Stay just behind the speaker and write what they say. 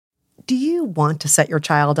Do you want to set your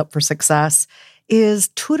child up for success? Is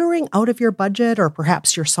tutoring out of your budget, or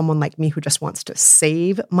perhaps you're someone like me who just wants to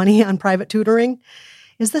save money on private tutoring?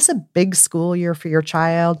 Is this a big school year for your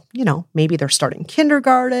child? Maybe they're starting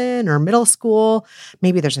kindergarten or middle school.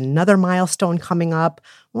 Maybe there's another milestone coming up.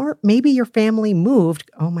 Or maybe your family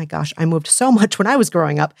moved. Oh my gosh, I moved so much when I was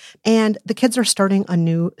growing up, and the kids are starting a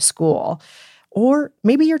new school. Or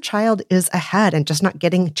maybe your child is ahead and just not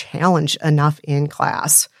getting challenged enough in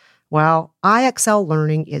class. Well, IXL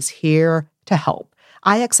Learning is here to help.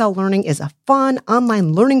 IXL Learning is a fun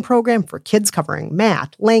online learning program for kids covering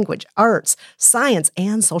math, language, arts, science,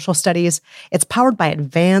 and social studies. It's powered by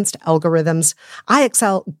advanced algorithms.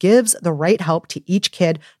 IXL gives the right help to each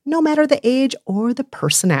kid, no matter the age or the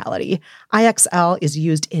personality. IXL is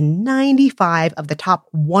used in 95 of the top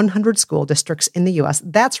 100 school districts in the U.S.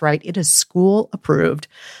 That's right, it is school approved.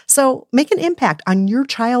 So make an impact on your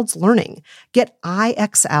child's learning. Get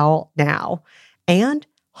IXL now. And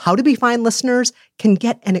How to Be Fine listeners can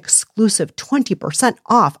get an exclusive 20%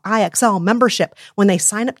 off IXL membership when they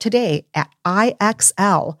sign up today at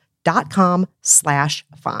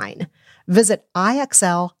IXL.com/fine. Visit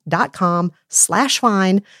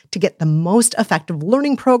IXL.com/fine to get the most effective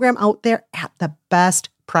learning program out there at the best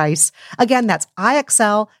price. Again, that's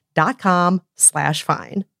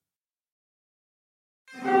IXL.com/fine.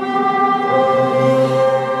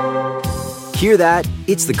 Hear that?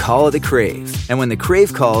 It's the call of the Crave. And when the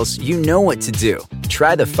Crave calls, you know what to do.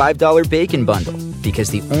 Try the $5 Bacon Bundle,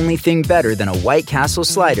 because the only thing better than a White Castle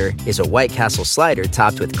slider is a White Castle slider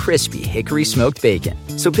topped with crispy hickory smoked bacon.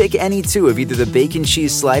 So pick any two of either the Bacon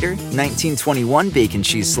Cheese Slider, 1921 Bacon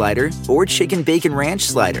Cheese Slider, or Chicken Bacon Ranch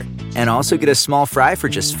Slider. And also get a small fry for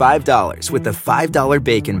just $5 with the $5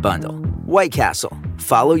 Bacon Bundle. White Castle.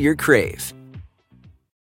 Follow your Crave.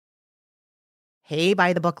 Hey,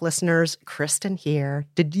 By the Book listeners, Kristen here.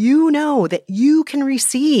 Did you know that you can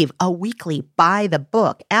receive a weekly By the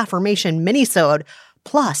Book affirmation minisode,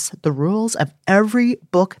 plus the rules of every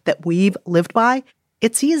book that we've lived by?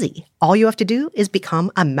 It's easy. All you have to do is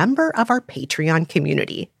become a member of our Patreon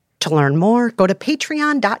community. To learn more, go to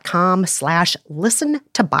patreon.com/listen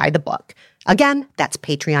to By the Book. Again, that's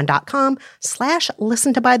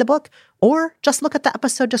patreon.com/listen to By the Book, or just look at the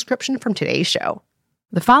episode description from today's show.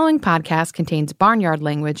 The following podcast contains barnyard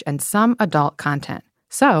language and some adult content,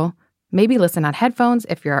 so maybe listen on headphones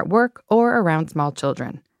if you're at work or around small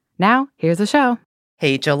children. Now, here's the show.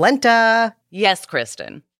 Hey, Jolenta. Yes,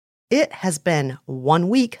 Kristen. It has been 1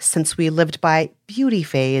 week since we lived by Beauty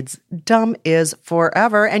Fades. Dumb is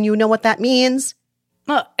forever, and you know what that means.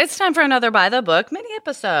 Well, it's time for another By the Book mini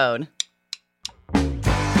episode.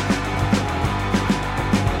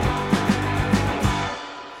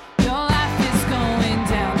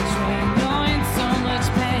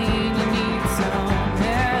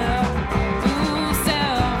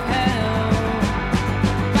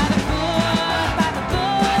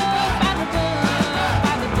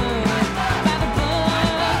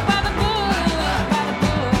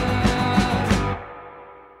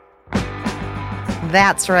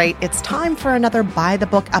 That's right. It's time for another By the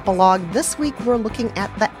Book epilogue. This week, we're looking at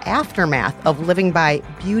the aftermath of living by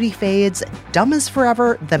Beauty Fades, Dumb is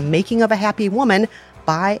Forever, The Making of a Happy Woman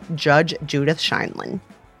by Judge Judith Sheindlin.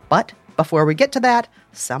 But before we get to that,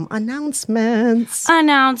 some announcements.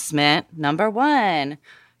 Announcement number 1.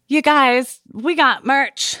 You guys, we got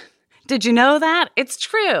merch. Did you know that? It's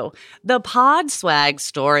true. The Pod Swag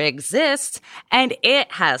store exists, and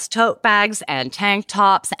it has tote bags and tank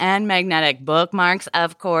tops and magnetic bookmarks,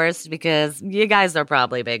 of course, because you guys are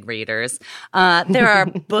probably big readers. There are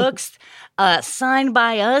books signed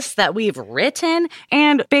by us that we've written,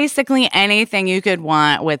 and basically anything you could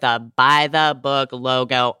want with a By the Book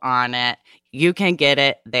logo on it, you can get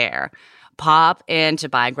it there. Pop in to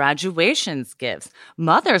buy graduations gifts,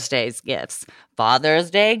 Mother's Day's gifts, Father's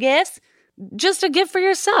Day gifts, just a gift for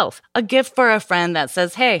yourself, a gift for a friend that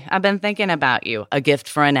says, hey, I've been thinking about you, a gift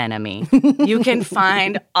for an enemy. You can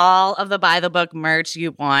find all of the By the Book merch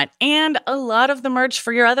you want and a lot of the merch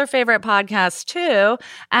for your other favorite podcasts too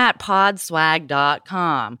at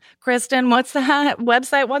podswag.com. Kristen, what's that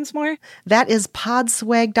website once more? That is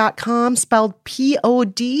podswag.com, spelled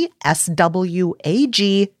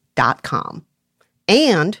PODSWAG.com.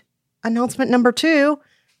 And announcement number 2,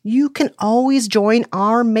 you can always join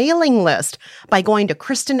our mailing list by going to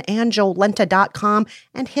KristenandJolenta.com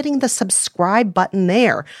and hitting the subscribe button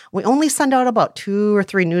there. We only send out about 2 or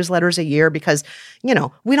 3 newsletters a year because, we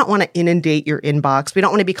don't want to inundate your inbox. We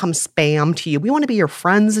don't want to become spam to you. We want to be your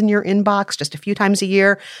friends in your inbox just a few times a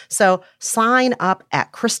year. So sign up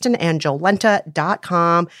at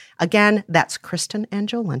KristenandJolenta.com. Again, that's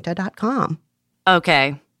KristenandJolenta.com.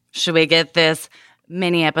 Okay. should we get this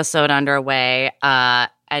mini episode underway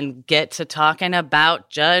and get to talking about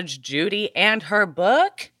Judge Judy and her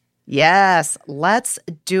book? Yes, let's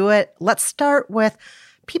do it. Let's start with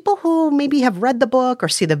people who maybe have read the book or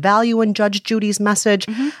see the value in Judge Judy's message,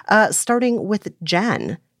 starting with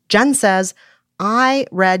Jen. Jen says, I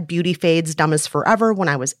read Beauty Fades, Dumb as Forever when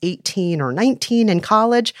I was 18 or 19 in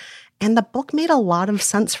college, and the book made a lot of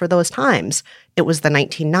sense for those times. It was the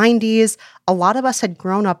 1990s. A lot of us had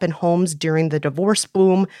grown up in homes during the divorce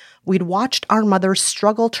boom. We'd watched our mothers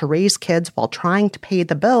struggle to raise kids while trying to pay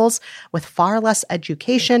the bills with far less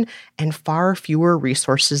education and far fewer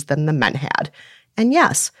resources than the men had. And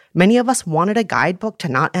yes, many of us wanted a guidebook to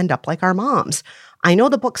not end up like our moms. I know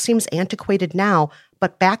the book seems antiquated now,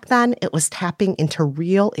 but back then it was tapping into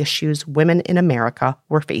real issues women in America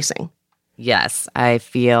were facing. Yes, I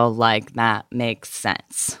feel like that makes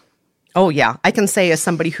sense. Oh, yeah. I can say as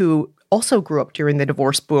somebody who also grew up during the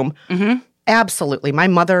divorce boom, absolutely. My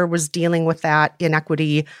mother was dealing with that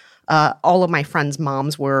inequity. All of my friends'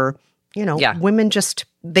 moms were, women just,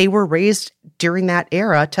 they were raised during that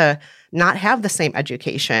era to not have the same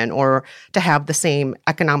education or to have the same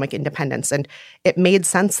economic independence. And it made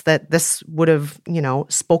sense that this would have,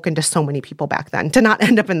 spoken to so many people back then to not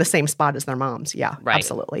end up in the same spot as their moms. Yeah, right.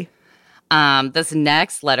 Absolutely. This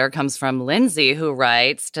next letter comes from Lindsay, who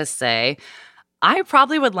writes to say, I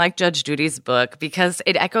probably would like Judge Judy's book because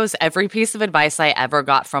it echoes every piece of advice I ever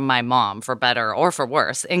got from my mom, for better or for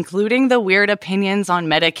worse, including the weird opinions on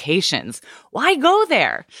medications. Why go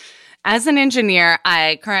there? As an engineer,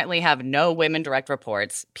 I currently have no women direct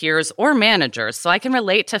reports, peers, or managers, so I can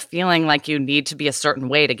relate to feeling like you need to be a certain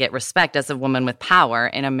way to get respect as a woman with power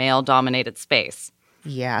in a male-dominated space.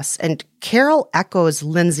 Yes, and Carol echoes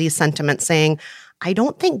Lindsay's sentiment saying, I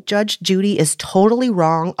don't think Judge Judy is totally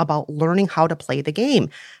wrong about learning how to play the game.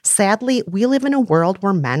 Sadly, we live in a world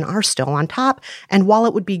where men are still on top, and while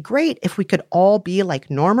it would be great if we could all be like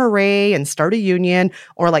Norma Ray and start a union,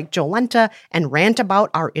 or like Jolenta and rant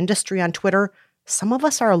about our industry on Twitter, some of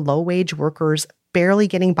us are low-wage workers barely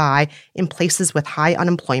getting by in places with high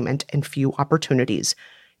unemployment and few opportunities.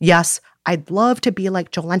 Yes, I'd love to be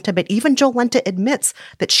like Jolenta, but even Jolenta admits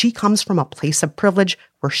that she comes from a place of privilege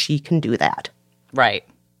where she can do that. Right.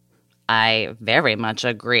 I very much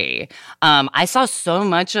agree. I saw so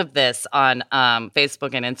much of this on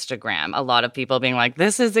Facebook and Instagram. A lot of people being like,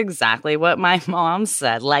 this is exactly what my mom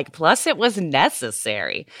said. Like, plus it was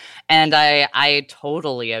necessary. And I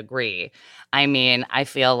totally agree. I mean, I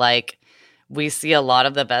feel like we see a lot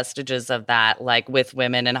of the vestiges of that, like with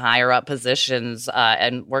women in higher up positions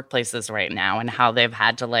and workplaces right now, and how they've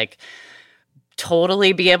had to like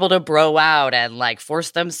totally be able to bro out and like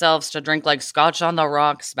force themselves to drink like scotch on the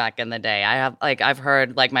rocks back in the day. I've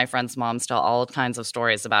heard like my friends' moms tell all kinds of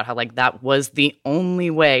stories about how like that was the only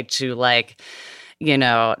way to like,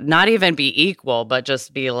 not even be equal, but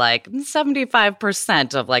just be like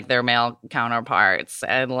 75% of like their male counterparts.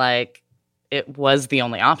 And like it was the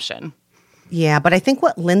only option. Yeah, but I think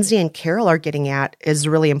what Lindsay and Carol are getting at is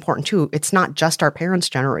really important too. It's not just our parents'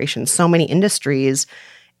 generation. So many industries,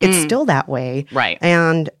 it's still that way. Right.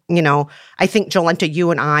 And, I think, Jolenta,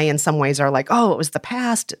 you and I in some ways are like, oh, it was the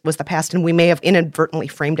past. And we may have inadvertently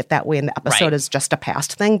framed it that way in the episode as just a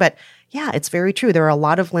past thing. But yeah, it's very true. There are a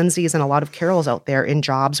lot of Lindsays and a lot of Carols out there in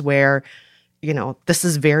jobs where, this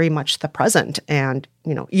is very much the present. And,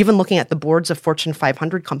 even looking at the boards of Fortune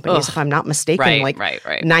 500 companies, if I'm not mistaken,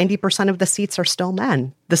 90% of the seats are still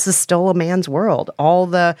men. This is still a man's world. All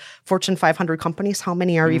the Fortune 500 companies, how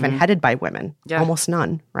many are even headed by women? Yeah. Almost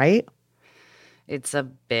none, right? It's a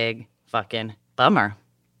big fucking bummer.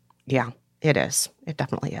 Yeah, it is. It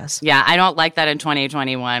definitely is. Yeah, I don't like that in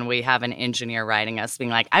 2021 we have an engineer writing us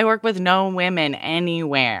being like, I work with no women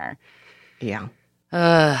anywhere. Yeah.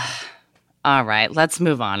 All right, let's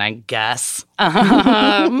move on, I guess.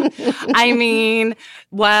 I mean,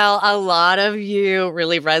 while a lot of you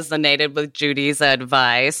really resonated with Judy's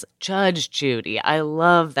advice, Judge Judy, I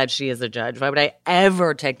love that she is a judge. Why would I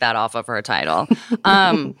ever take that off of her title?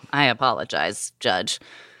 I apologize, Judge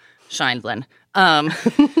Scheindlin.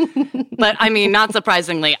 But I mean, not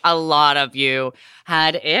surprisingly, a lot of you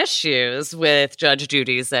had issues with Judge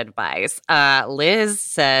Judy's advice. Liz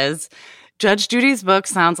says, Judge Judy's book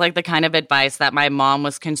sounds like the kind of advice that my mom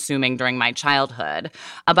was consuming during my childhood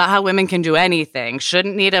about how women can do anything,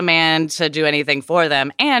 shouldn't need a man to do anything for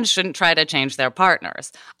them, and shouldn't try to change their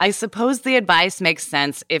partners. I suppose the advice makes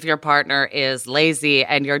sense if your partner is lazy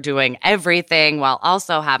and you're doing everything while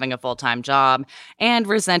also having a full-time job and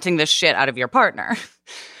resenting the shit out of your partner.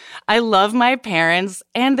 I love my parents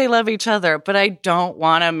and they love each other, but I don't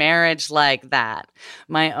want a marriage like that.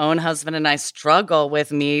 My own husband and I struggle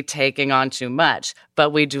with me taking on too much,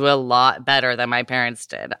 but we do a lot better than my parents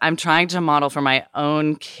did. I'm trying to model for my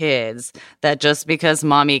own kids that just because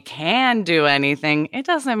mommy can do anything, it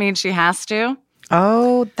doesn't mean she has to.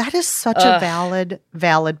 Oh, that is such a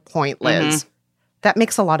valid point, Liz. That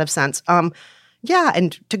makes a lot of sense. Yeah,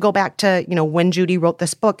 and to go back to, when Judy wrote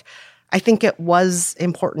this book, I think it was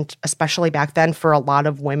important, especially back then, for a lot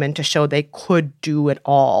of women to show they could do it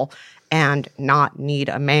all and not need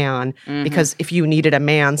a man. Because if you needed a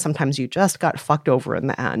man, sometimes you just got fucked over in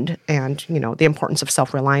the end. And, the importance of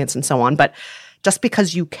self-reliance and so on. But just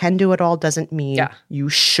because you can do it all doesn't mean you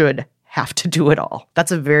should have to do it all.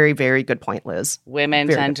 That's a very, very good point, Liz. Women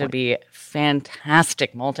tend to be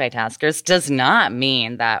fantastic multitaskers. Does not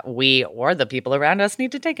mean that we or the people around us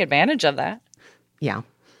need to take advantage of that. Yeah,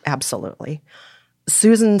 absolutely.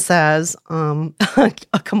 Susan says, a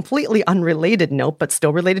completely unrelated note, but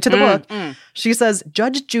still related to the book. She says,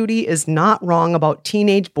 Judge Judy is not wrong about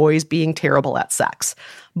teenage boys being terrible at sex.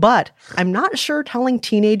 But I'm not sure telling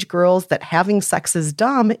teenage girls that having sex is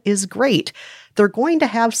dumb is great. They're going to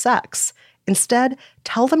have sex. Instead,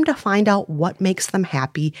 tell them to find out what makes them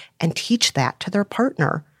happy and teach that to their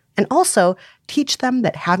partner. And also teach them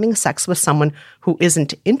that having sex with someone who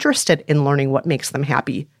isn't interested in learning what makes them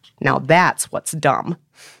happy, now that's what's dumb.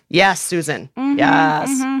 Yes, Susan. Yes.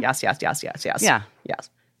 Yeah. Yes.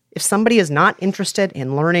 If somebody is not interested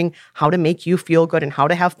in learning how to make you feel good and how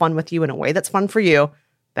to have fun with you in a way that's fun for you,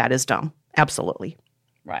 that is dumb. Absolutely.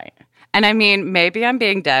 Right. And I mean, maybe I'm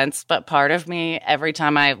being dense, but part of me, every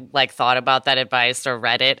time I thought about that advice or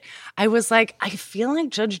read it, I was like, I feel like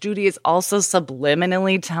Judge Judy is also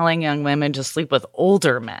subliminally telling young women to sleep with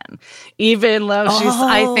older men, even though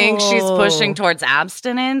I think she's pushing towards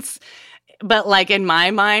abstinence. But in my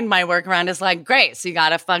mind, my workaround is great. So you got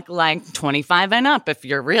to fuck 25 and up if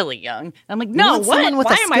you're really young. I'm like, no, what? Why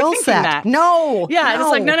am I thinking that? No. Yeah.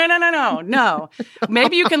 No. And it's no.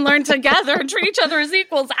 Maybe you can learn together and treat each other as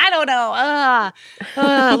equals. I don't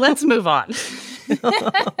know. Let's move on.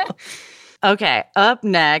 Okay, up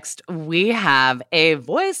next, we have a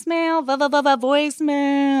voicemail.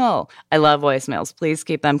 Voicemail. I love voicemails. Please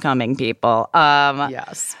keep them coming, people.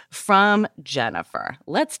 Yes. From Jennifer.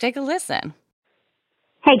 Let's take a listen.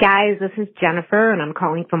 Hey, guys. This is Jennifer, and I'm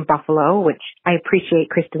calling from Buffalo, which I appreciate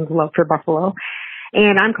Kristen's love for Buffalo.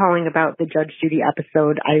 And I'm calling about the Judge Judy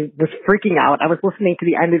episode. I was freaking out. I was listening to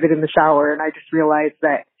the end of it in the shower, and I just realized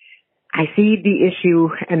that I see the issue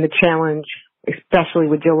and the challenge, especially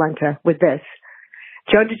with Jolenta, with this.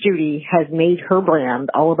 Judge Judy has made her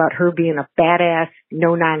brand all about her being a badass,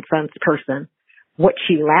 no-nonsense person. What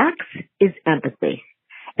she lacks is empathy.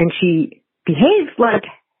 And she behaves like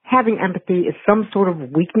having empathy is some sort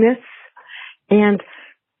of weakness. And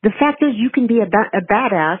the fact is you can be a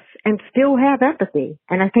badass and still have empathy.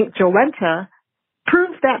 And I think Jolenta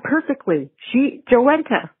proves that perfectly.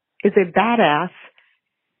 Jolenta is a badass,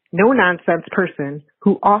 no-nonsense person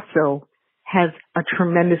who also has a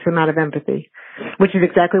tremendous amount of empathy, which is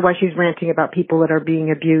exactly why she's ranting about people that are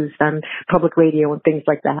being abused on public radio and things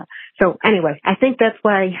like that. So anyway, I think that's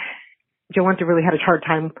why Jolenta really had a hard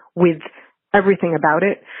time with everything about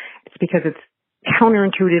it. It's because it's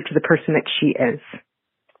counterintuitive to the person that she is.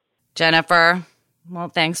 Jennifer, well,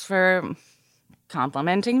 thanks for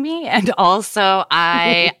complimenting me. And also,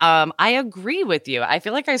 I agree with you. I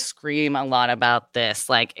feel like I scream a lot about this,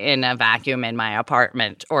 in a vacuum in my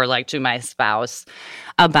apartment or to my spouse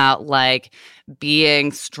about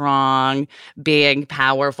being strong, being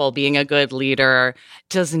powerful, being a good leader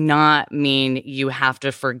does not mean you have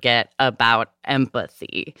to forget about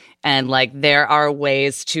empathy. And there are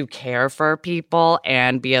ways to care for people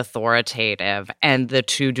and be authoritative, and the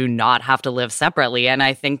two do not have to live separately. And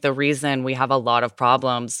I think the reason we have a lot of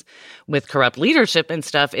problems with corrupt leadership and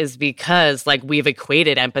stuff is because we've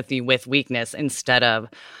equated empathy with weakness instead of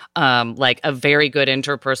a very good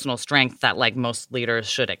interpersonal strength that most leaders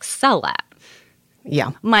should excel at.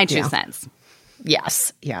 Yeah. My 2 cents.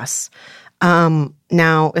 Yes.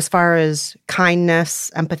 Now, as far as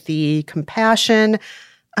kindness, empathy, compassion,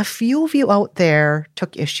 a few of you out there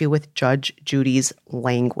took issue with Judge Judy's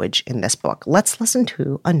language in this book. Let's listen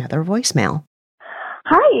to another voicemail.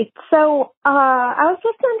 Hi. So I was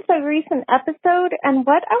listening to the recent episode, and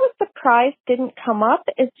what I was surprised didn't come up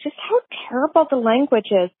is just how terrible the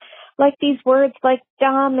language is. These words like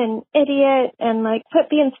dumb and idiot and quit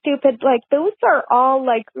being stupid, those are all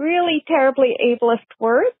really terribly ableist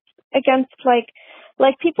words against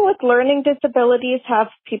people with learning disabilities have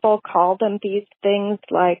people call them these things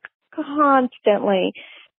constantly.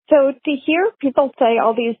 So to hear people say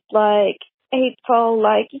all these, like, hateful,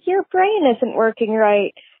 like, your brain isn't working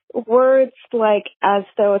right, words like as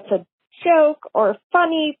though it's a joke or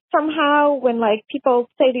funny somehow, when, like, people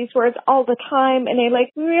say these words all the time in a,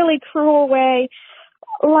 like, really cruel way,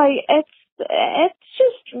 like, it's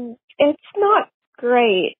not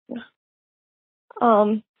great.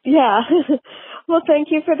 Yeah. Well,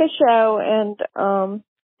 thank you for the show, and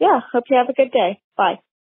hope you have a good day. Bye.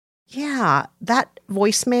 Yeah, that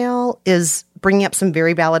voicemail is bringing up some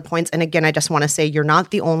very valid points. And again, I just want to say you're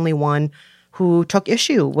not the only one who took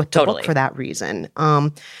issue with the book for that reason.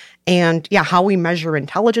 And yeah, how we measure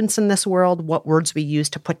intelligence in this world, what words we use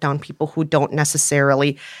to put down people who don't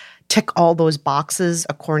necessarily tick all those boxes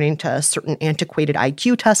according to certain antiquated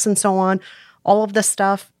IQ tests and so on. All of this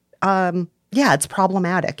stuff, it's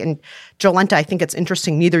problematic. And Jolenta, I think it's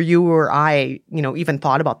interesting. Neither you or I, even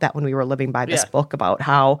thought about that when we were living by this book about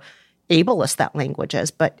how ableist that language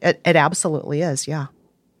is. But it absolutely is, yeah.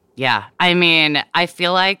 Yeah. I mean, I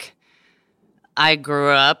feel like I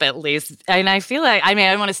grew up at least, and I feel like, I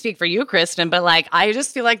don't want to speak for you, Kristen, but like, I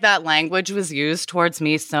just feel like that language was used towards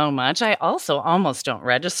me so much. I also almost don't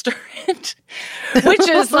register it, which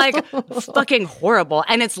is like fucking horrible.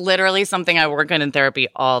 And it's literally something I work on in therapy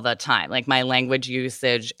all the time. Like, my language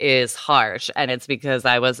usage is harsh, and it's because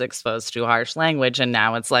I was exposed to harsh language, and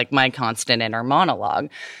now it's like my constant inner monologue.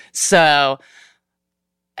 So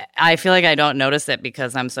I feel like I don't notice it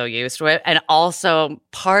because I'm so used to it. And also,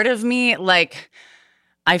 part of me, like,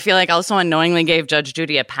 I feel like also unknowingly gave Judge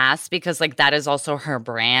Judy a pass because, like, that is also her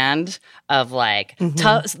brand of, like,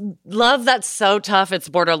 tough, love that's so tough it's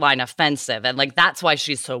borderline offensive. And, like, that's why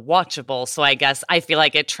she's so watchable. So I guess I feel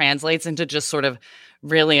like it translates into just sort of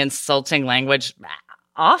really insulting language,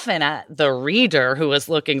 often at the reader who is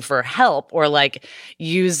looking for help, or like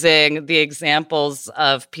using the examples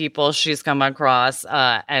of people she's come across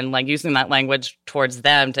and like using that language towards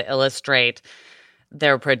them to illustrate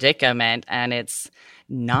their predicament. And it's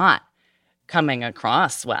not coming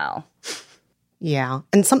across well. Yeah.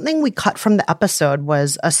 And something we cut from the episode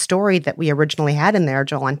was a story that we originally had in there,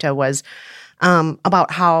 Jolenta, was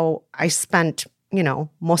about how I spent,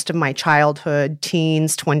 most of my childhood,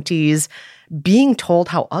 teens, 20s, being told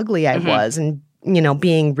how ugly I was and,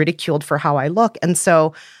 being ridiculed for how I look. And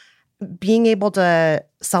so being able to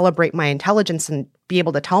celebrate my intelligence and be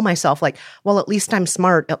able to tell myself, like, well, at least I'm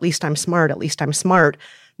smart, at least I'm smart, at least I'm smart,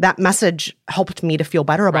 that message helped me to feel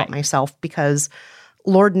better about myself, because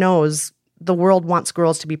Lord knows the world wants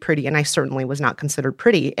girls to be pretty, and I certainly was not considered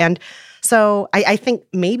pretty. And so I think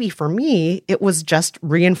maybe for me, it was just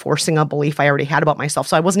reinforcing a belief I already had about myself.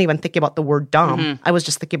 So I wasn't even thinking about the word dumb. I was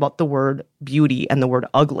just thinking about the word beauty and the word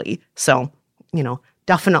ugly. So,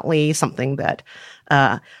 definitely something that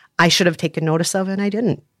I should have taken notice of, and I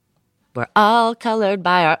didn't. We're all colored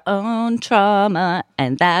by our own trauma,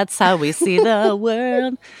 and that's how we see the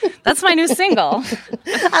world. That's my new single.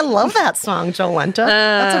 I love that song, Jolenta.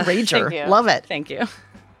 That's a rager. Thank you. Love it. Thank you.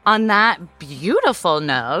 On that beautiful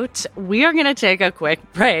note, we are going to take a quick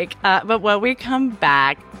break. But when we come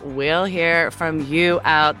back, we'll hear from you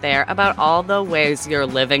out there about all the ways you're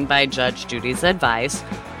living by Judge Judy's advice,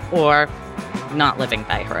 or not living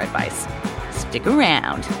by her advice. Stick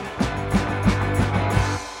around.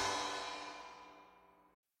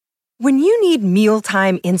 When you need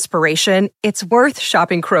mealtime inspiration, it's worth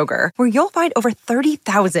shopping Kroger, where you'll find over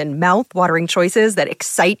 30,000 mouth-watering choices that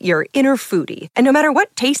excite your inner foodie. And no matter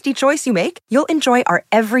what tasty choice you make, you'll enjoy our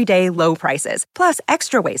everyday low prices, plus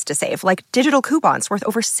extra ways to save, like digital coupons worth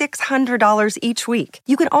over $600 each week.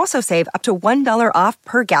 You can also save up to $1 off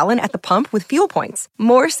per gallon at the pump with fuel points.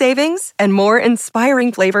 More savings and more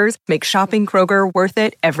inspiring flavors make shopping Kroger worth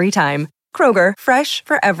it every time. Kroger, fresh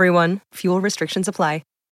for everyone. Fuel restrictions apply.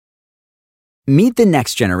 Meet the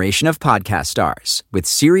next generation of podcast stars with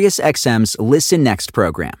SiriusXM's Listen Next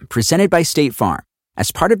program, presented by State Farm.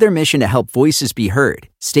 As part of their mission to help voices be heard,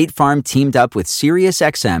 State Farm teamed up with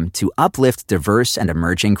SiriusXM to uplift diverse and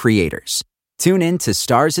emerging creators. Tune in to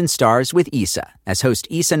Stars and Stars with Issa, as host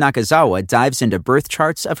Issa Nakazawa dives into birth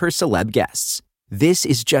charts of her celeb guests. This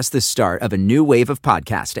is just the start of a new wave of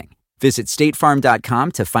podcasting. Visit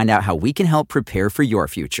statefarm.com to find out how we can help prepare for your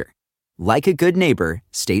future. Like a good neighbor,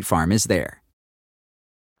 State Farm is there.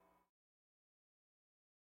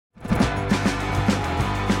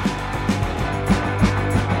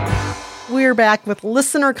 We're back with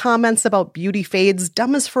listener comments about Beauty Fades,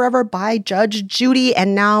 Dumb as Forever by Judge Judy.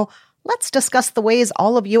 And now let's discuss the ways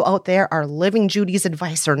all of you out there are living Judy's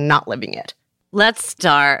advice or not living it. Let's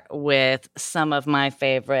start with some of my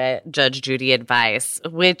favorite Judge Judy advice,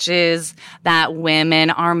 which is that women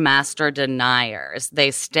are master deniers.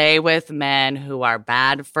 They stay with men who are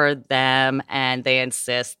bad for them, and they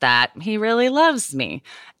insist that he really loves me.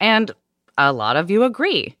 And a lot of you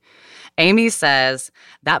agree. Amy says,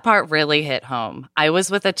 that part really hit home. I was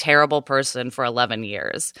with a terrible person for 11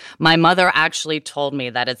 years. My mother actually told me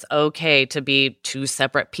that it's okay to be two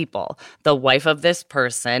separate people, the wife of this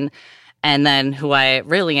person and then who I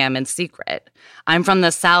really am in secret. I'm from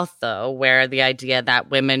the South, though, where the idea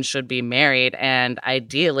that women should be married and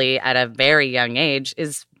ideally at a very young age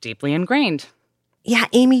is deeply ingrained. Yeah,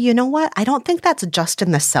 Amy, you know what? I don't think that's just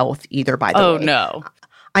in the South either, by the way. Oh, no.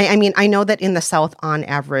 I mean, I know that in the South, on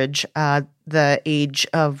average, the age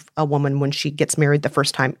of a woman when she gets married the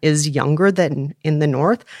first time is younger than in the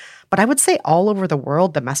North. But I would say all over the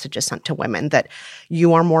world, the message is sent to women that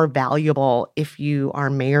you are more valuable if you are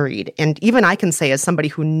married. And even I can say, as somebody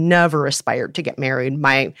who never aspired to get married,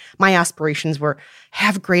 my aspirations were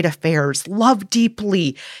have great affairs, love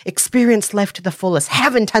deeply, experience life to the fullest,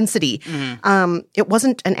 have intensity. Mm-hmm. It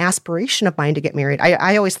wasn't an aspiration of mine to get married.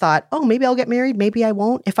 I always thought, oh, maybe I'll get married, maybe I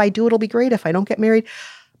won't. If I do, it'll be great. If I don't get married.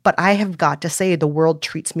 But I have got to say, the world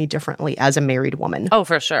treats me differently as a married woman. Oh,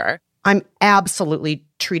 for sure. I'm absolutely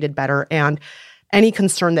treated better. And any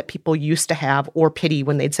concern that people used to have or pity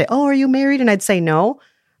when they'd say, oh, are you married? And I'd say no.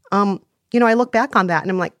 I look back on that and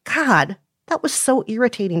I'm like, God, that was so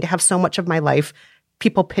irritating to have so much of my life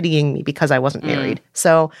people pitying me because I wasn't married.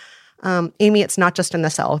 So, Amy, it's not just in the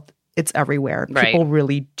South. It's everywhere. Right. People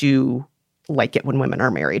really do like it when women are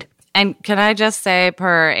married. And can I just say,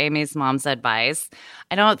 per Amy's mom's advice,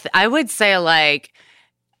 I would say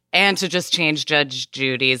and to just change Judge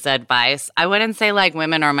Judy's advice, I wouldn't say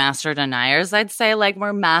women are master deniers. I'd say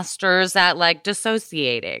we're masters at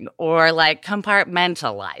dissociating or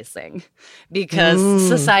compartmentalizing because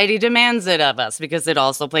society demands it of us, because it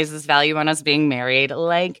also places value on us being married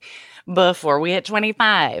before we hit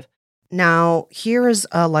 25. Now, here is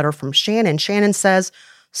a letter from Shannon. Shannon says,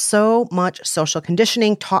 so much social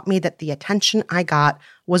conditioning taught me that the attention I got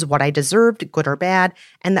was what I deserved, good or bad,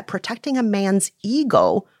 and that protecting a man's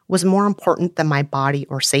ego was more important than my body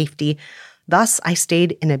or safety. Thus, I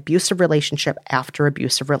stayed in abusive relationship after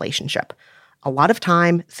abusive relationship. A lot of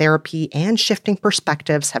time, therapy, and shifting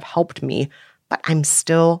perspectives have helped me, but I'm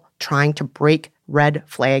still trying to break red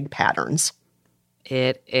flag patterns.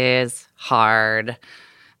 It is hard.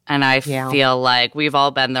 And I feel like we've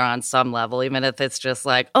all been there on some level, even if it's just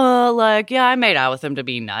I made out with him to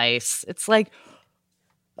be nice. It's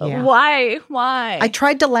why? I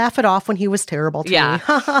tried to laugh it off when he was terrible to me.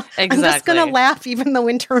 Exactly. I'm just going to laugh even though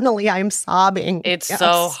internally I'm sobbing. It's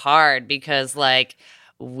so hard because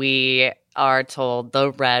we are told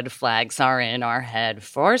the red flags are in our head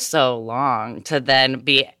for so long to then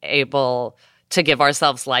be able to give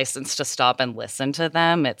ourselves license to stop and listen to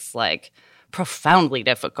them. It's profoundly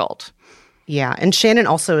difficult. Yeah. And Shannon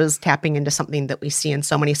also is tapping into something that we see in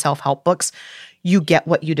so many self-help books. You get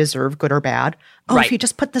what you deserve, good or bad. Oh, right. If you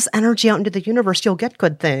just put this energy out into the universe, you'll get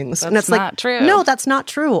good things. That's and it's not true. No, that's not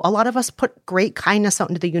true. A lot of us put great kindness out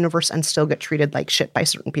into the universe and still get treated like shit by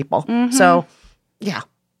certain people. Mm-hmm. So, yeah,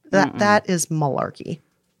 that is malarkey.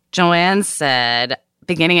 Joanne said,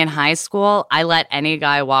 beginning in high school, I let any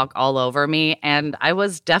guy walk all over me, and I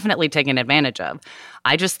was definitely taken advantage of.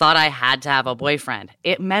 I just thought I had to have a boyfriend.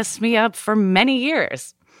 It messed me up for many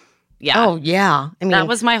years. Yeah. Oh, yeah. I mean, that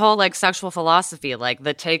was my whole sexual philosophy,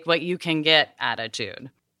 the take what you can get attitude.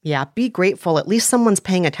 Yeah. Be grateful. At least someone's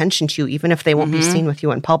paying attention to you, even if they won't be seen with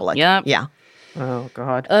you in public. Yep. Yeah. Oh,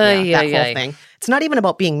 God. That whole thing. It's not even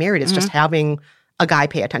about being married. It's just having a guy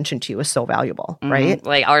pay attention to you is so valuable, right?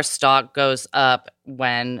 Our stock goes up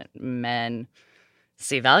when men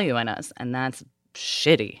see value in us, and that's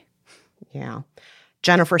shitty. Yeah.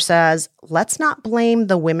 Jennifer says, let's not blame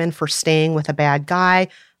the women for staying with a bad guy.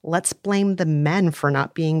 Let's blame the men for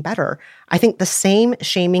not being better. I think the same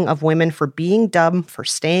shaming of women for being dumb, for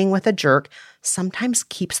staying with a jerk, sometimes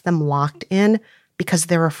keeps them locked in because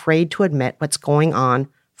they're afraid to admit what's going on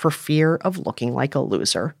for fear of looking like a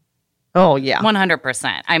loser. Oh, yeah.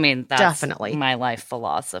 100%. I mean, that's definitely my life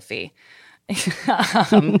philosophy.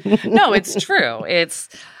 No, it's true. It's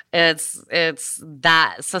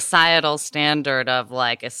that societal standard of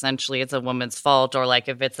essentially it's a woman's fault, or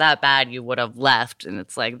if it's that bad, you would have left. And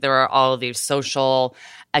it's there are all of these social,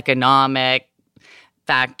 economic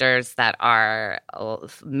factors that are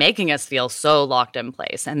making us feel so locked in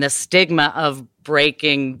place. And the stigma of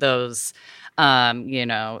breaking those,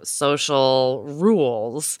 social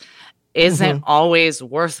rules isn't always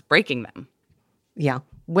worth breaking them. Yeah.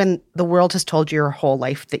 when the world has told you your whole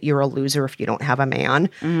life that you're a loser if you don't have a man,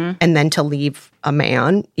 and then to leave a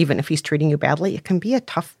man, even if he's treating you badly, it can be a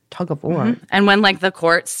tough tug of war. And when like the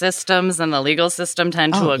court systems and the legal system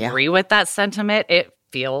tend to agree with that sentiment, it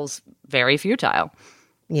feels very futile.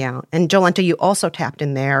 Yeah. And Jolenta, you also tapped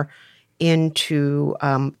in there into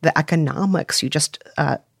the economics. You just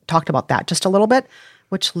talked about that just a little bit,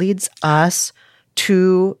 which leads us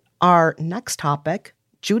to our next topic.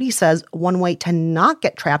 Judy says one way to not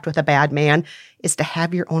get trapped with a bad man is to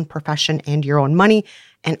have your own profession and your own money.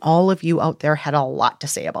 And all of you out there had a lot to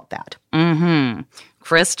say about that.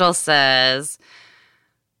 Crystal says,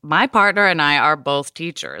 my partner and I are both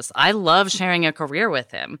teachers. I love sharing a career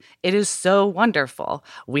with him. It is so wonderful.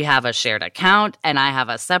 We have a shared account and I have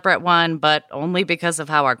a separate one, but only because of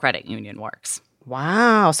how our credit union works.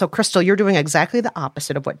 Wow. So, Crystal, you're doing exactly the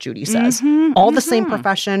opposite of what Judy says. All the same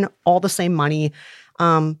profession, all the same money.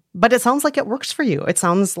 But it sounds like it works for you. It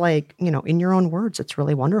sounds like, in your own words, it's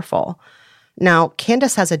really wonderful. Now,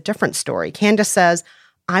 Candace has a different story. Candace says,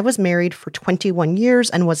 I was married for 21 years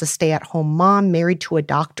and was a stay-at-home mom married to a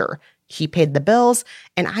doctor. He paid the bills,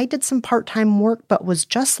 and I did some part-time work, but was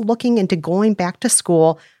just looking into going back to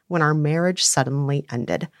school when our marriage suddenly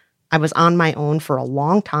ended. I was on my own for a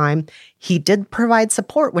long time. He did provide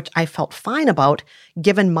support, which I felt fine about,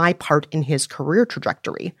 given my part in his career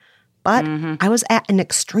trajectory. But I was at an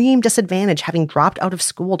extreme disadvantage having dropped out of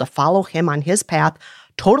school to follow him on his path.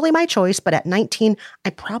 Totally my choice, but at 19, I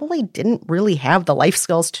probably didn't really have the life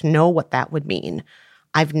skills to know what that would mean.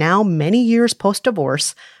 I've now, many years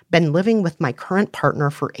post-divorce, been living with my current partner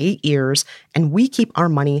for 8 years, and we keep our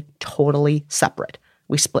money totally separate.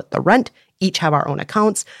 We split the rent, each have our own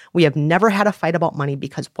accounts. We have never had a fight about money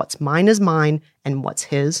because what's mine is mine, and what's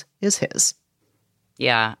his is his.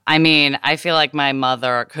 Yeah. I mean, I feel like my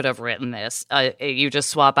mother could have written this. You just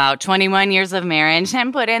swap out 21 years of marriage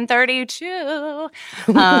and put in 32.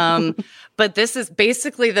 But this is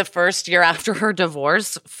basically the first year after her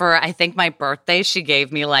divorce. For, I think, my birthday, she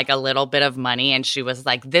gave me like a little bit of money. And she was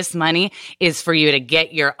like, this money is for you to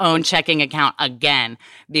get your own checking account again.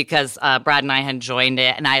 Because Brad and I had joined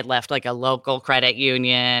it and I had left like a local credit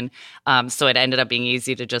union. So it ended up being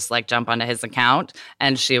easy to just like jump onto his account.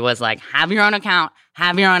 And she was like, have your own account.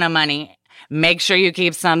 Have your own money. Make sure you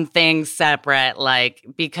keep some things separate,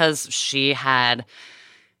 because she had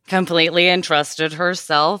completely entrusted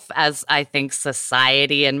herself, as I think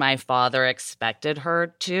society and my father expected her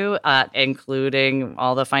to, including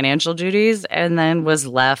all the financial duties, and then was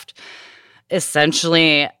left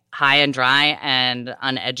essentially high and dry and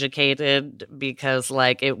uneducated because,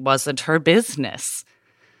 it wasn't her business.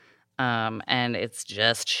 And it's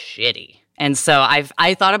just shitty. And so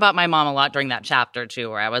I thought about my mom a lot during that chapter, too,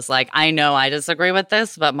 where I was like, I know I disagree with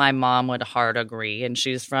this, but my mom would hard agree. And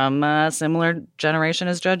she's from a similar generation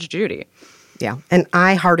as Judge Judy. Yeah. And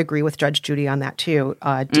I hard agree with Judge Judy on that, too.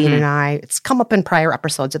 Dean and I, it's come up in prior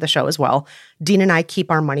episodes of the show as well. Dean and I keep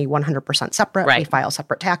our money 100% separate. Right. We file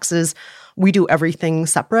separate taxes. We do everything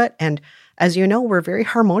separate. And as you know, we're very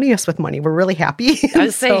harmonious with money. We're really happy. I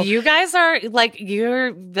would say you guys are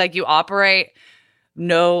you operate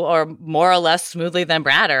or more or less smoothly than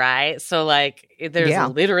Brad or I. So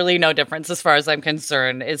there's literally no difference as far as I'm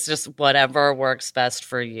concerned. It's just whatever works best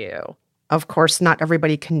for you. Of course, not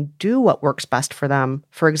everybody can do what works best for them.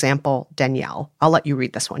 For example, Danielle. I'll let you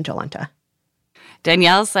read this one, Jolenta.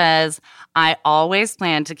 Danielle says, I always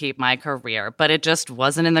planned to keep my career, but it just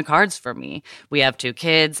wasn't in the cards for me. We have 2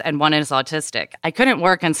 kids and one is autistic. I couldn't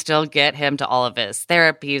work and still get him to all of his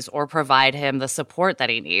therapies or provide him the support that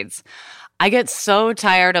he needs. I get so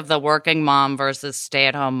tired of the working mom versus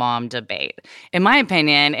stay-at-home mom debate. In my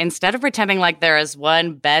opinion, instead of pretending like there is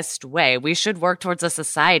one best way, we should work towards a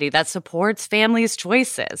society that supports families'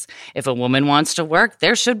 choices. If a woman wants to work,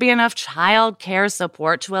 there should be enough child care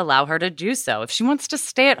support to allow her to do so. If she wants to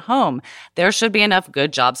stay at home, there should be enough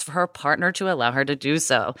good jobs for her partner to allow her to do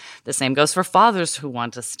so. The same goes for fathers who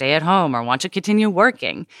want to stay at home or want to continue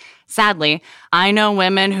working. Sadly, I know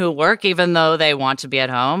women who work even though they want to be at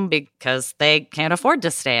home because they can't afford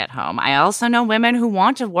to stay at home. I also know women who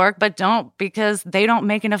want to work but don't because they don't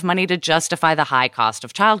make enough money to justify the high cost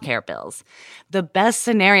of childcare bills. The best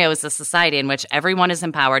scenario is a society in which everyone is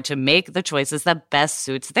empowered to make the choices that best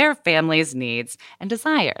suits their family's needs and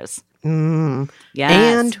desires. Yes.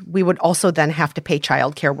 And we would also then have to pay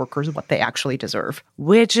childcare workers what they actually deserve.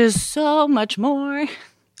 Which is so much more.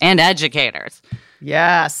 And educators.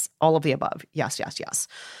 Yes, all of the above. Yes.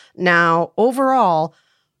 Now, overall,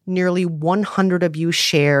 nearly 100 of you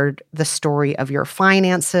shared the story of your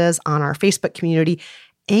finances on our Facebook community,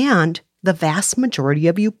 and the vast majority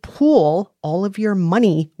of you pool all of your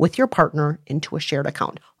money with your partner into a shared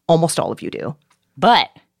account. Almost all of you do. But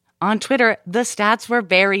on Twitter, the stats were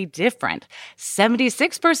very different.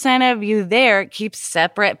 76% of you there keep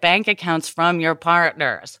separate bank accounts from your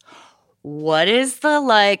partners. What is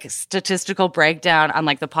the statistical breakdown on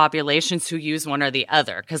the populations who use one or the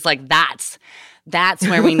other? Because that's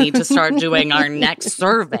where we need to start doing our next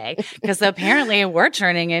survey, because apparently we're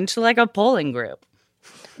turning into a polling group.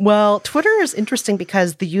 Well, Twitter is interesting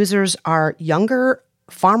because the users are younger,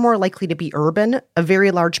 far more likely to be urban. A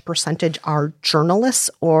very large percentage are journalists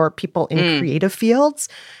or people in creative fields.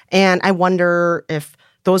 And I wonder if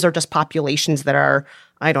those are just populations that are,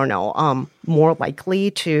 I don't know, more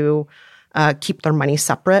likely to keep their money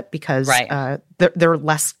separate because they're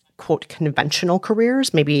less, quote, conventional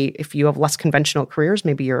careers. Maybe if you have less conventional careers,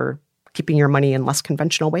 maybe you're keeping your money in less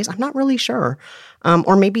conventional ways. I'm not really sure.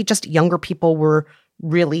 Or maybe just younger people were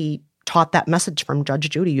really taught that message from Judge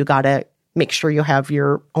Judy. You got to make sure you have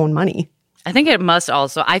your own money. I think it must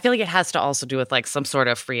also, I feel like it has to also do with some sort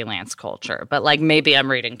of freelance culture, but maybe I'm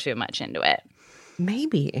reading too much into it.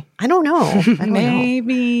 Maybe. I don't know.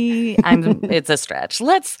 Maybe. It's a stretch.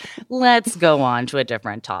 Let's go on to a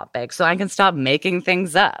different topic so I can stop making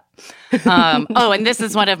things up. And this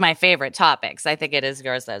is one of my favorite topics. I think it is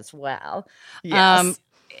yours as well. Yes.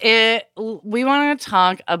 We want to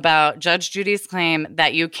talk about Judge Judy's claim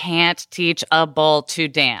that you can't teach a bull to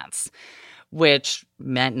dance, which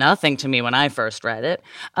meant nothing to me when I first read it.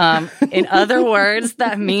 In other words,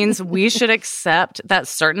 that means we should accept that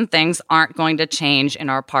certain things aren't going to change in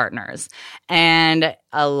our partners. And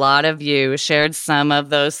a lot of you shared some of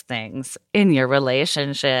those things in your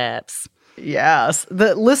relationships. Yes.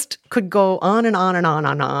 The list could go on and on and on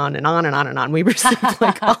and on and on and on and on. We received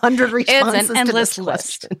 100 responses it's an endless to this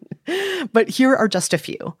question. But here are just a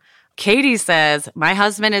few. Katie says, my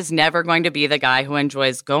husband is never going to be the guy who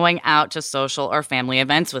enjoys going out to social or family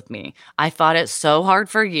events with me. I fought it so hard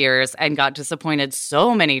for years and got disappointed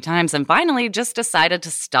so many times and finally just decided to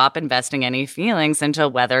stop investing any feelings into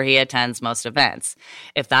whether he attends most events.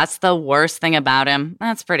 If that's the worst thing about him,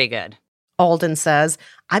 that's pretty good. Alden says,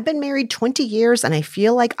 I've been married 20 years and I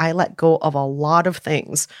feel like I let go of a lot of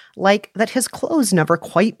things, like that his clothes never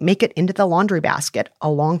quite make it into the laundry basket a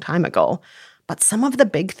long time ago. But some of the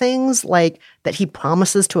big things, like that he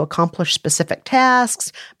promises to accomplish specific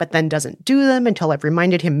tasks, but then doesn't do them until I've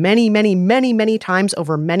reminded him many, many, many, many times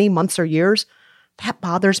over many months or years, that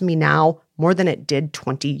bothers me now more than it did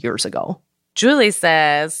 20 years ago. Julie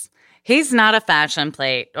says, he's not a fashion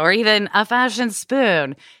plate or even a fashion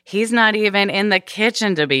spoon. He's not even in the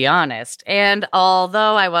kitchen, to be honest. And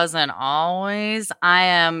although I wasn't always, I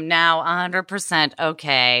am now 100%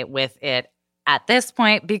 okay with it at this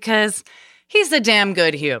point because he's a damn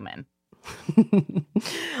good human.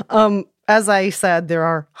 As I said, there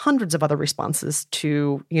are hundreds of other responses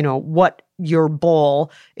to, what your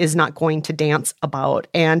bull is not going to dance about.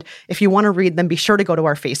 And if you want to read them, be sure to go to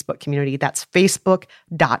our Facebook community. That's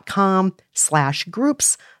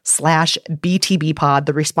facebook.com/groups/BTBpod.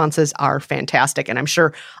 The responses are fantastic. And I'm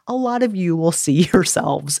sure a lot of you will see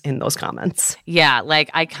yourselves in those comments. Yeah,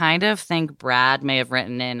 I kind of think Brad may have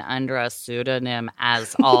written in under a pseudonym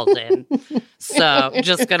as Alden. So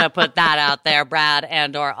just going to put that out there, Brad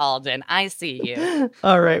and or Alden. I see you.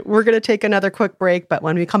 All right, we're going to take another quick break. But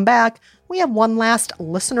when we come back, we have one last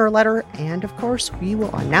listener letter. And of course, we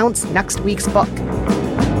will announce next week's book.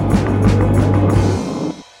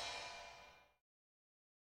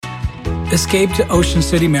 Escape to Ocean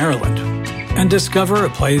City, Maryland, and discover a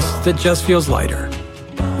place that just feels lighter,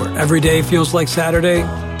 where every day feels like Saturday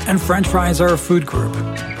and French fries are a food group,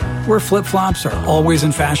 where flip-flops are always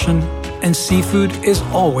in fashion and seafood is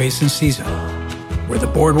always in season, where the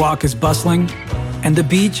boardwalk is bustling and the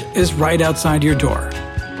beach is right outside your door,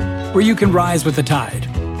 where you can rise with the tide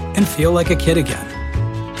and feel like a kid again.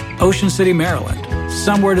 Ocean City, Maryland,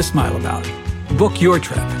 somewhere to smile about. Book your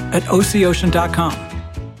trip at OCOcean.com.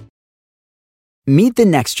 Meet the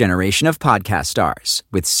next generation of podcast stars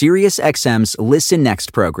with SiriusXM's Listen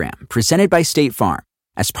Next program, presented by State Farm.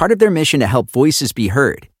 As part of their mission to help voices be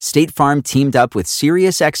heard, State Farm teamed up with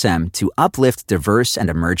SiriusXM to uplift diverse and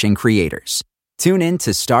emerging creators. Tune in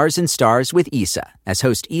to Stars and Stars with Issa, as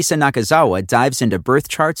host Issa Nakazawa dives into birth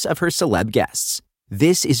charts of her celeb guests.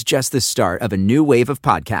 This is just the start of a new wave of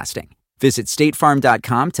podcasting. Visit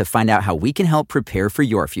statefarm.com to find out how we can help prepare for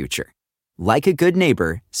your future. Like a good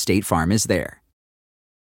neighbor, State Farm is there.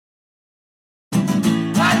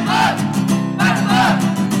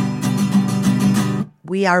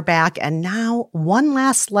 We are back, and now one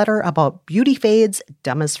last letter about Beauty Fades,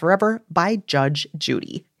 Dumb as Forever by Judge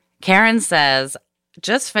Judy. Karen says,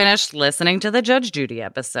 just finished listening to the Judge Judy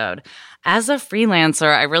episode. As a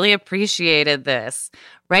freelancer, I really appreciated this.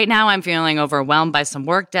 Right now, I'm feeling overwhelmed by some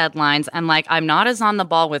work deadlines and like I'm not as on the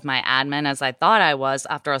ball with my admin as I thought I was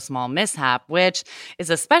after a small mishap, which is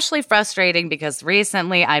especially frustrating because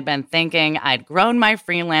recently I'd been thinking I'd grown my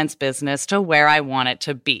freelance business to where I want it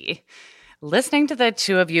to be. Listening to the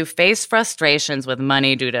two of you face frustrations with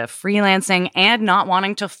money due to freelancing and not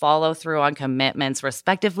wanting to follow through on commitments,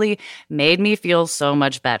 respectively, made me feel so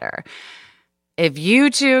much better. If you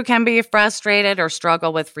too can be frustrated or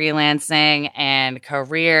struggle with freelancing and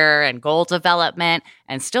career and goal development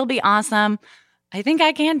and still be awesome, I think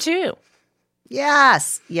I can too.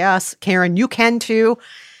 Yes, Karen, you can too.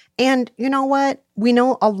 And you know what? We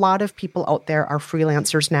know a lot of people out there are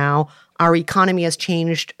freelancers now. Our economy has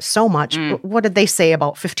changed so much. What did they say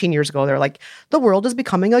about 15 years ago? They're like, the world is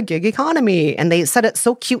becoming a gig economy. And they said it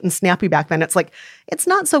so cute and snappy back then. It's like, it's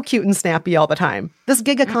not so cute and snappy all the time. This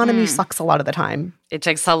gig economy sucks a lot of the time. It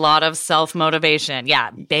takes a lot of self-motivation.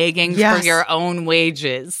 Yeah, begging for your own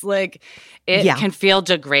wages. Like, it can feel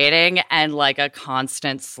degrading and like a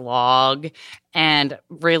constant slog and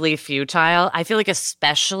really futile. I feel like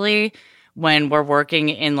especially when we're working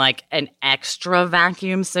in like an extra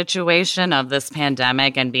vacuum situation of this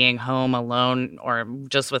pandemic and being home alone or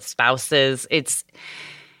just with spouses, it's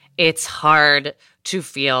hard to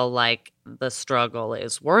feel like the struggle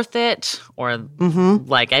is worth it or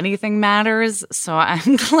like anything matters. So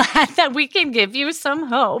I'm glad that we can give you some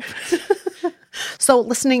hope. So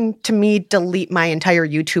listening to me delete my entire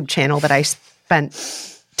YouTube channel that I spent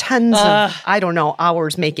tons of,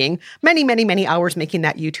 hours making, many hours making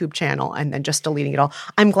that YouTube channel and then just deleting it all.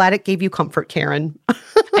 I'm glad it gave you comfort, Karen.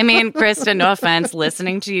 I mean, Kristen, no offense,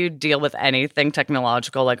 listening to you deal with anything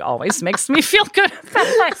technological like always makes me feel good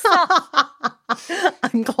about myself.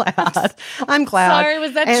 I'm glad. Sorry,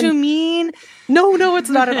 was that too mean? No, it's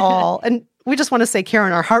not at all. And we just want to say,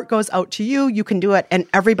 Karen, our heart goes out to you. You can do it. And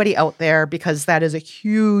everybody out there, because that is a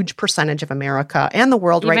huge percentage of America and the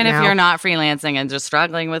world right now. Even if you're not freelancing and just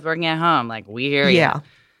struggling with working at home, like we hear you. Yeah,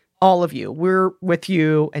 all of you. We're with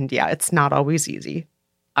you. And yeah, it's not always easy.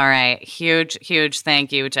 All right. Huge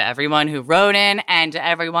thank you to everyone who wrote in and to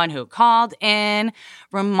everyone who called in.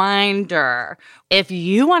 Reminder, if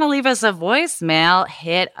you want to leave us a voicemail,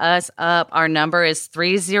 hit us up. Our number is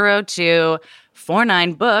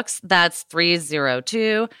 302-49-BOOKS. That's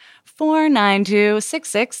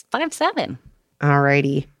 302-492-6657. All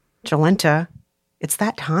righty. Jolenta, it's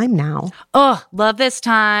that time now. Oh, love this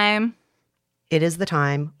time. It is the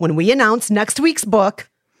time when we announce next week's book.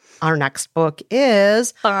 Our next book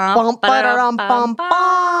is How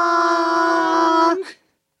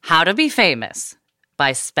to Be Famous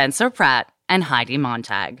by Spencer Pratt and Heidi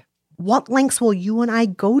Montag. What lengths will you and I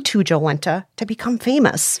go to, Jolenta, to become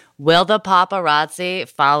famous? Will the paparazzi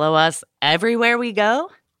follow us everywhere we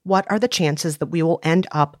go? What are the chances that we will end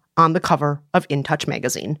up on the cover of In Touch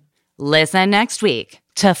magazine? Listen next week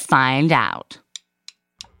to find out.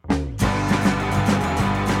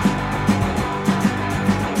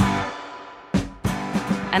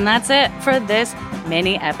 And that's it for this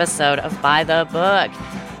mini episode of By the Book.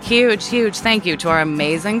 Huge thank you to our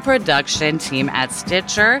amazing production team at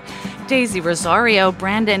Stitcher, Daisy Rosario,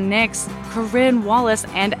 Brandon Nix, Corinne Wallace,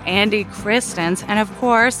 and Andy Christens. And of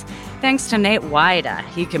course, thanks to Nate Wida.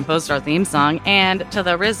 He composed our theme song, and to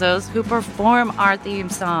the Rizzos who perform our theme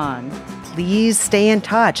song. Please stay in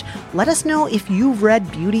touch. Let us know if you've read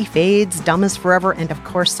Beauty Fades, Dumb is Forever, and of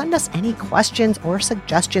course, send us any questions or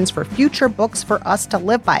suggestions for future books for us to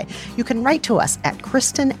live by. You can write to us at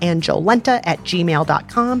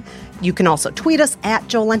kristenandjolenta@gmail.com. You can also tweet us at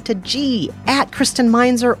JolentaG, at Kristen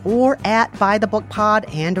Meinzer, or at By the Book Pod,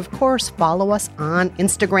 and of course, follow us on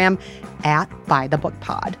Instagram at By the Book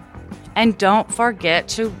Pod. And don't forget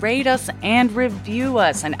to rate us and review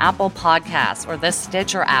us on Apple Podcasts or the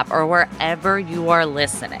Stitcher app or wherever you are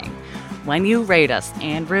listening. When you rate us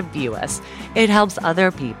and review us, it helps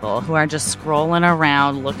other people who are just scrolling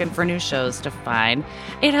around looking for new shows to find.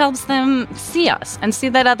 It helps them see us and see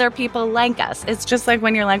that other people like us. It's just like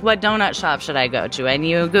when you're like, what donut shop should I go to? And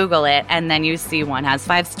you Google it and then you see one has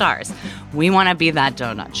 5 stars. We want to be that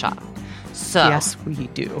donut shop. So, yes, we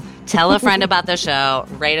do. Tell a friend about the show,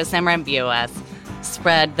 rate us and review us,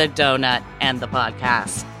 spread the donut and the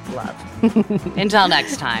podcast love. Until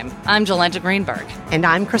next time, I'm Jolenta Greenberg. And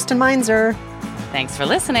I'm Kristen Meinzer. Thanks for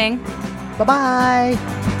listening. Bye-bye.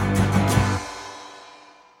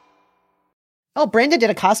 Oh, Brandon did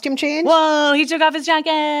a costume change? Whoa, he took off his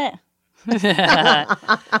jacket.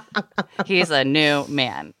 He's a new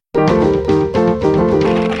man.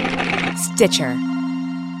 Stitcher.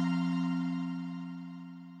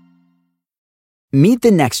 Meet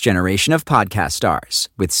the next generation of podcast stars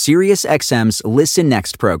with SiriusXM's Listen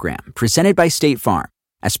Next program, presented by State Farm.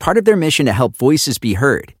 As part of their mission to help voices be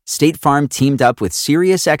heard, State Farm teamed up with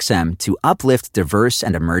SiriusXM to uplift diverse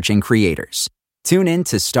and emerging creators. Tune in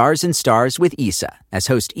to Stars and Stars with Issa, as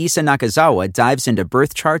host Issa Nakazawa dives into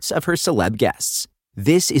birth charts of her celeb guests.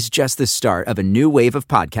 This is just the start of a new wave of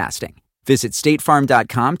podcasting. Visit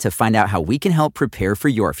statefarm.com to find out how we can help prepare for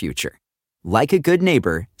your future. Like a good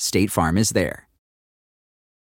neighbor, State Farm is there.